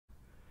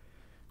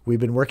We've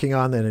been working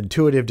on an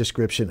intuitive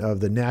description of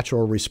the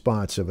natural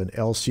response of an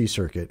LC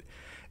circuit.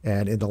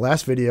 And in the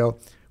last video,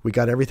 we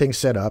got everything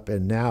set up,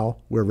 and now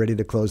we're ready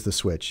to close the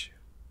switch.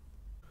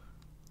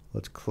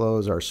 Let's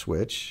close our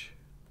switch.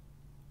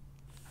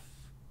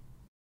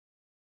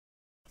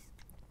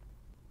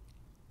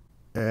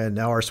 And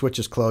now our switch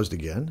is closed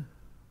again.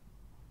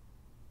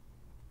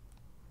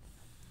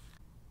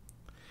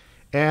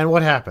 And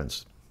what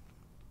happens?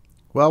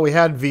 Well, we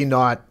had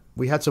V0,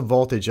 we had some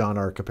voltage on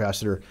our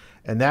capacitor,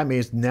 and that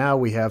means now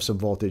we have some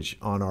voltage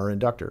on our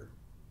inductor.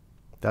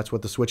 That's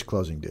what the switch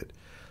closing did.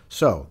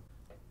 So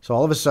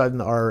all of a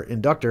sudden our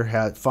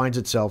inductor finds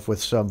itself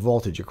with some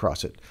voltage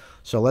across it.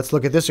 So let's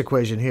look at this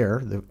equation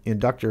here, the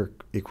inductor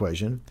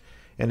equation,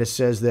 and it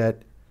says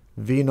that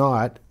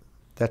V0,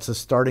 that's the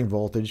starting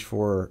voltage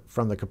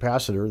from the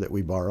capacitor that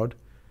we borrowed,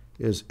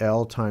 is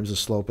L times the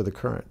slope of the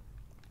current.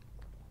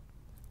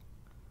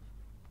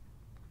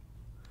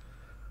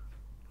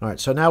 All right,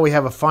 so now we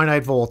have a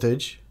finite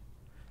voltage,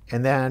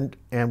 and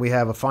we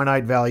have a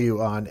finite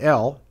value on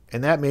L,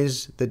 and that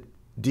means that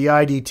di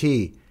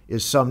dt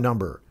is some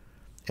number.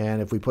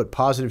 And if we put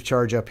positive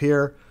charge up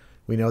here,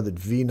 we know that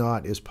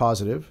V0 is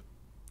positive.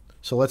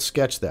 So let's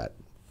sketch that.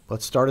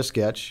 Let's start a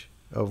sketch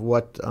of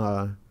what's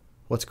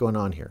going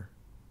on here.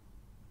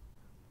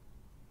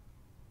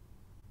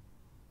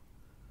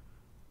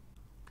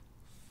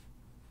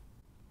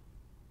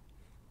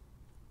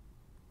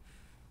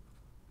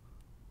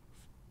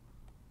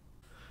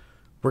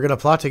 We're going to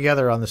plot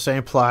together on the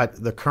same plot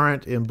the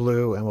current in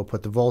blue, and we'll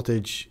put the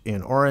voltage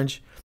in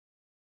orange.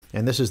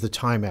 And this is the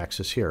time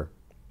axis here.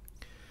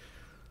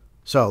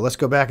 So let's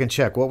go back and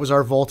check. What was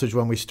our voltage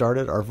when we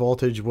started? Our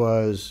voltage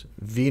was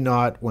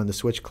V0 when the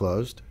switch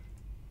closed.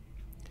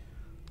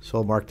 So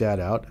I'll mark that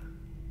out.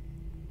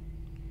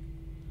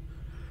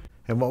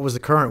 And what was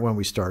the current when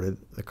we started?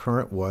 The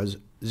current was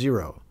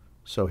 0.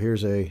 So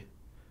here's a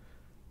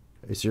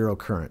 0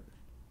 current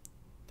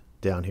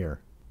down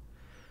here.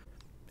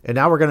 And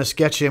now we're going to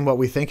sketch in what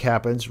we think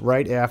happens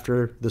right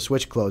after the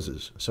switch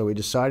closes. So we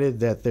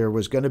decided that there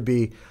was going to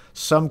be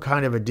some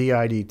kind of a di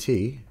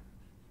dt.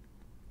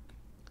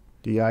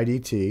 Di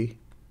dt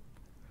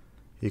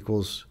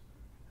equals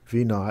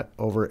V0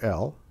 over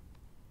L.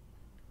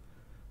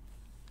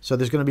 So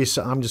there's going to be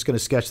some, I'm just going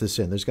to sketch this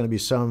in. There's going to be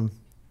some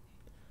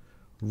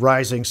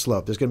rising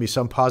slope. There's going to be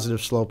some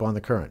positive slope on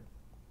the current.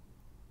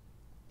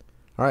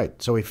 All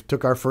right, so we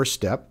took our first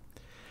step.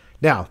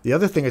 Now, the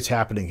other thing that's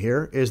happening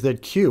here is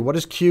that Q, what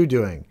is Q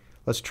doing?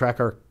 Let's track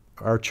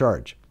our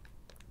charge.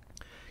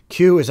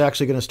 Q is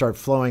actually going to start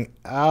flowing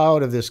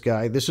out of this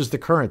guy. This is the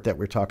current that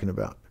we're talking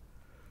about.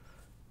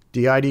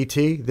 Di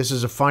dt, this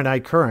is a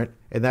finite current,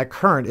 and that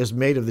current is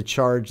made of the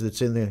charge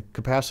that's in the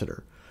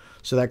capacitor.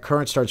 So that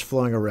current starts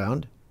flowing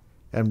around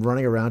and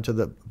running around to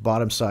the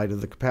bottom side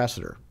of the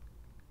capacitor.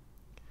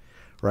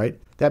 Right?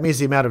 That means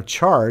the amount of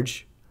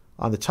charge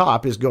on the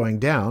top is going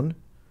down,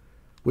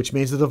 which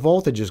means that the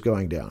voltage is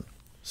going down.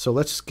 So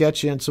let's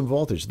sketch in some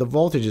voltage. The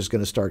voltage is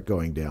going to start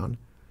going down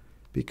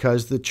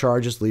because the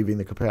charge is leaving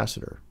the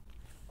capacitor.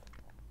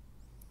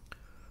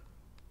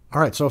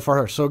 All right, so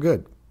far so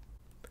good.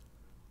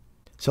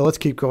 So let's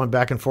keep going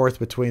back and forth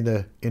between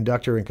the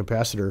inductor and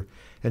capacitor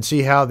and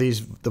see how the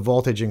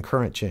voltage and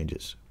current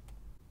changes.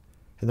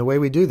 And the way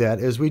we do that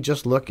is we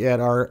just look at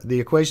the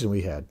equation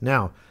we had.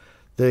 Now,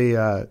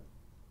 the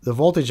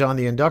voltage on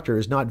the inductor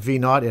is not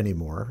V0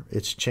 anymore.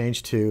 It's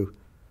changed to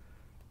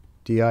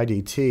di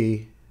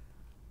dt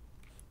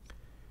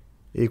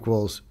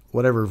equals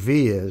whatever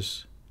V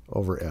is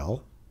over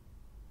L.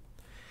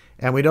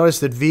 And we notice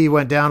that V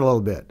went down a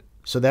little bit.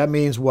 So that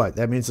means what?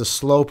 That means the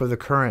slope of the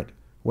current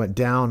went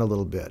down a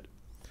little bit.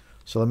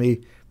 So let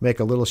me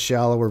make a little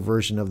shallower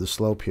version of the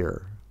slope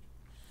here.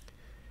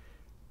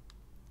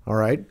 All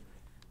right.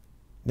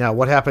 Now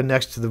what happened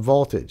next to the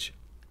voltage?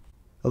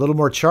 A little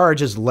more charge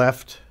has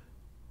left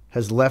the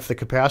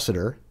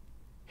capacitor,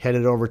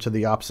 headed over to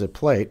the opposite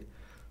plate.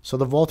 So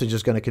the voltage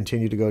is going to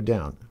continue to go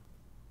down.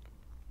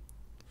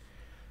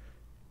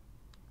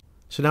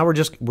 So now we're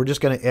just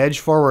going to edge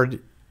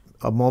forward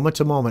a moment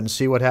to moment and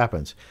see what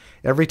happens.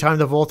 Every time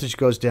the voltage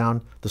goes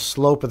down, the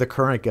slope of the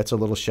current gets a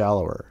little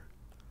shallower.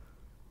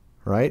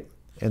 Right?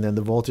 And then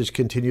the voltage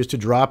continues to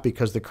drop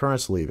because the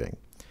current's leaving.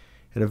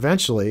 And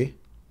eventually,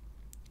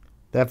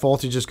 that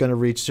voltage is going to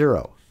reach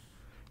 0.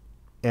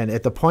 And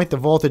at the point the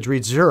voltage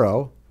reaches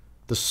 0,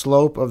 the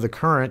slope of the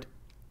current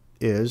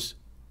is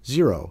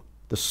 0.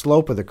 The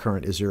slope of the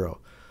current is 0.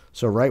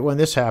 So right when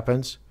this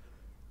happens,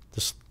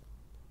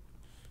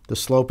 the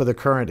slope of the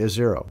current is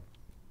 0.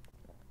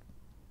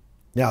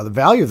 Now the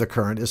value of the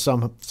current is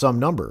some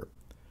number.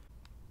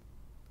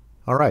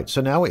 All right,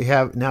 so now we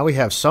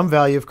have some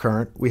value of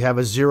current. We have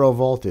a 0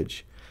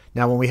 voltage.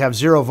 Now when we have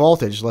 0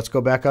 voltage, let's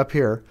go back up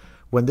here.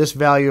 When this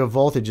value of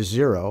voltage is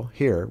 0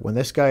 here, when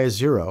this guy is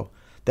 0,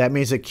 that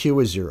means that Q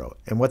is 0.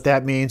 And what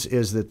that means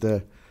is that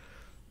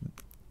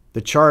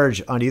the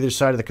charge on either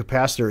side of the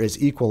capacitor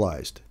is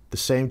equalized. The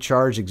same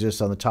charge exists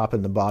on the top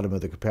and the bottom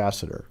of the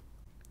capacitor.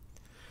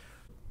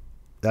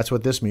 That's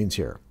what this means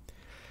here.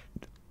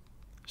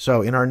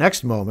 So in our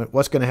next moment,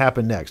 what's going to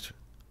happen next?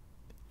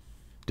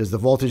 Does the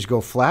voltage go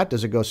flat?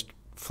 Does it go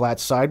flat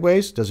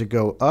sideways? Does it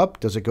go up?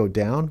 Does it go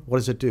down? What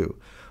does it do?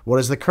 What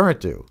does the current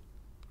do?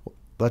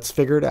 Let's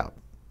figure it out.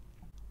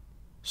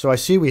 So I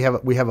see we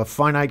have a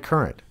finite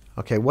current.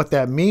 Okay, what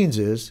that means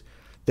is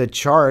that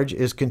charge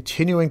is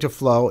continuing to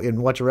flow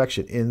in what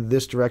direction? In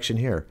this direction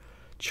here.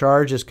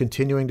 Charge is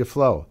continuing to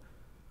flow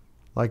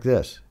like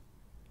this.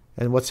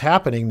 And what's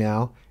happening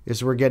now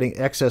is we're getting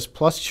excess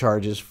plus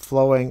charges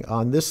flowing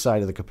on this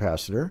side of the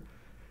capacitor.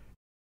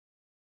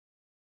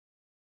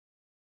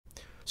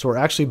 So we're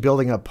actually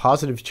building up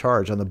positive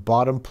charge on the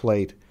bottom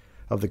plate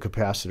of the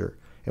capacitor.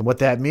 And what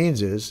that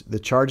means is the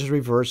charge is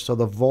reversed, so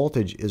the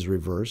voltage is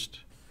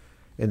reversed.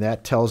 And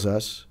that tells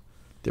us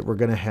that we're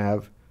going to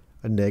have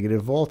a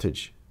negative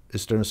voltage.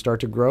 It's going to start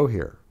to grow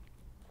here.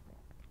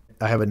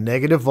 I have a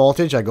negative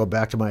voltage. I go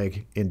back to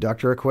my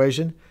inductor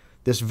equation.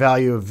 This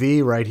value of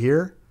V right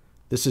here,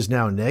 this is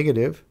now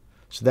negative.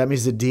 So that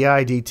means the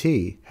di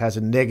dt has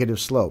a negative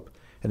slope.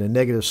 And a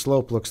negative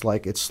slope looks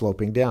like it's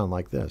sloping down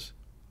like this.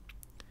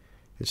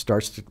 It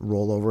starts to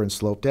roll over and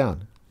slope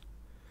down.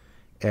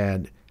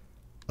 And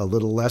a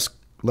little less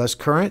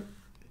current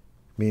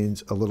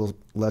means a little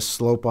less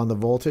slope on the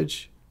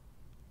voltage.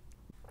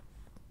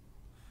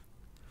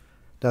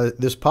 Now,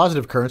 this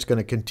positive current is going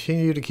to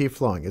continue to keep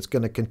flowing. It's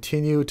going to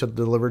continue to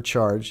deliver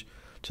charge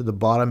to the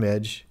bottom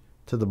edge,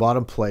 to the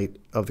bottom plate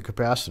of the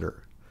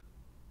capacitor.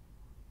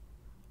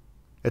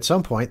 At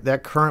some point,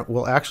 that current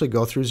will actually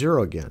go through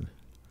zero again.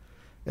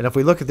 And if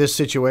we look at this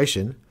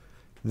situation,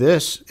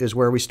 this is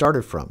where we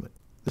started from.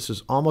 This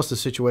is almost the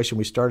situation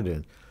we started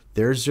in.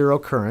 There's zero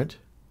current,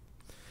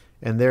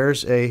 and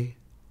there's this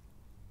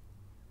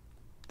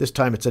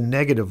time it's a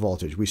negative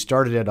voltage. We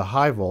started at a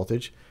high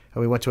voltage,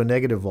 and we went to a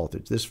negative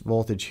voltage. This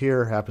voltage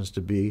here happens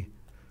to be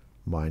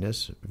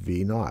minus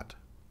V naught.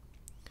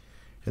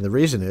 And the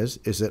reason is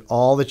that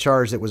all the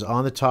charge that was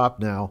on the top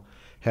now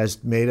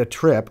has made a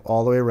trip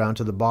all the way around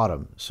to the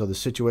bottom. So the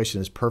situation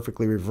is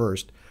perfectly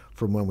reversed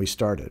from when we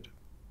started.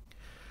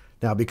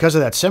 Now, because of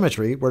that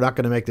symmetry, we're not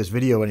going to make this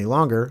video any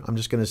longer. I'm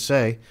just going to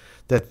say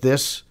that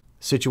this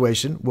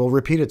situation will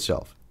repeat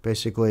itself.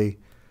 Basically,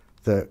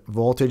 the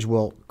voltage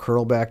will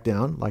curl back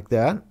down like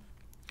that,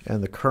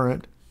 and the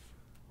current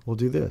will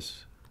do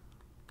this.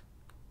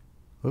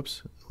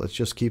 Oops, let's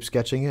just keep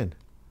sketching in.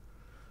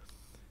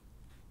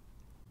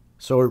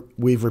 So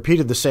we've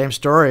repeated the same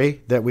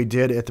story that we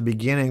did at the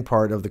beginning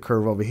part of the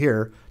curve over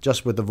here,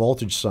 just with the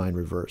voltage sign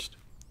reversed.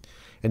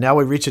 And now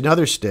we reach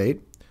another state.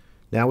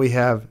 Now we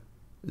have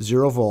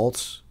 0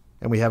 volts,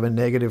 and we have a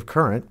negative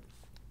current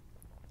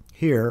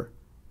here.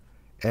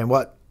 And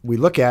what we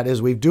look at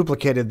is we've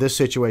duplicated this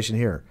situation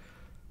here,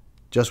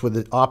 just with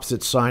the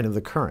opposite sign of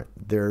the current.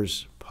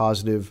 There's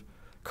positive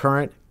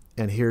current,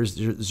 and here's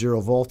 0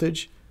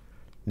 voltage.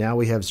 Now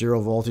we have 0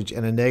 voltage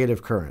and a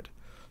negative current.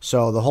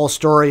 So the whole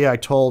story I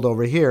told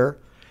over here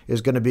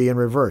is going to be in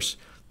reverse.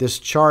 This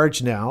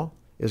charge now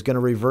is going to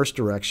reverse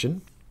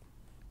direction.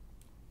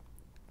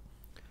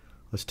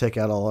 Let's take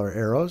out all our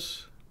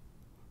arrows.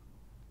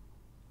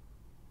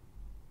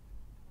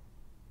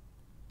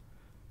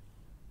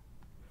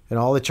 And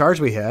all the charge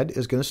we had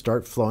is going to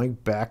start flowing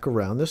back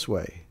around this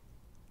way,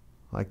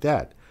 like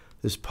that.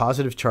 This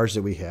positive charge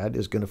that we had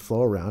is going to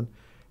flow around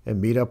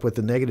and meet up with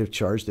the negative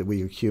charge that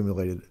we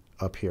accumulated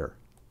up here.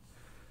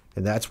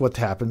 And that's what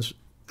happens.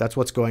 That's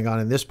what's going on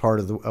in this part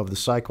of the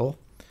cycle.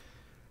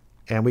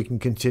 And we can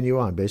continue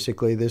on.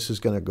 Basically, this is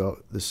going to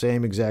go the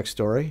same exact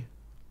story,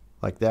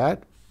 like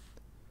that.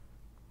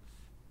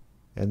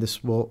 And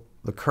this will,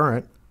 the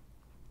current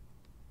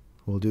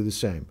will do the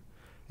same.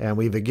 And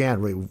we've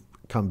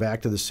come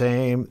back to the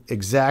same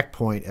exact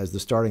point as the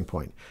starting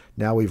point.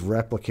 Now we've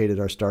replicated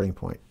our starting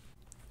point.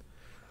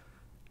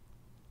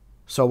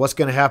 So what's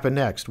going to happen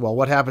next? Well,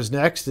 what happens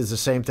next is the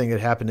same thing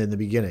that happened in the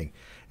beginning.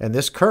 And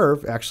this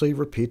curve actually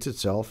repeats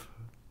itself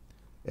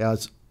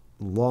as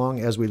long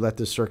as we let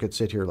this circuit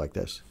sit here like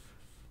this.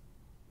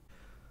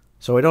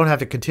 So we don't have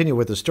to continue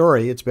with the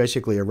story. It's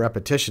basically a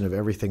repetition of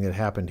everything that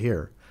happened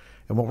here.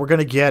 And what we're going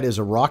to get is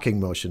a rocking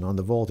motion on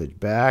the voltage,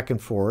 back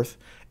and forth,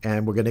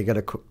 and we're going to get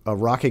a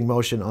rocking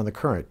motion on the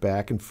current,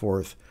 back and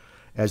forth,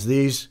 as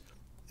these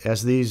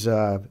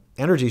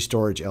energy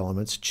storage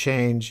elements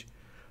change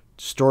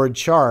stored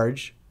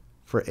charge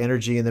for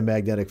energy in the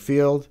magnetic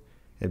field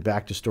and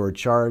back to stored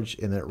charge,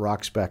 and then it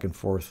rocks back and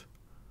forth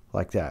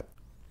like that.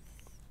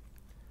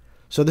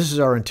 So this is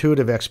our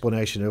intuitive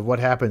explanation of what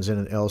happens in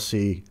an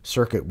LC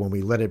circuit when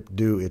we let it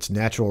do its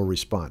natural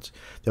response.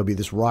 There'll be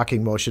this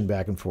rocking motion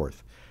back and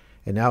forth.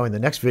 And now in the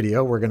next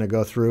video, we're going to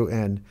go through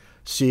and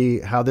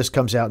see how this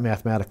comes out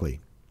mathematically.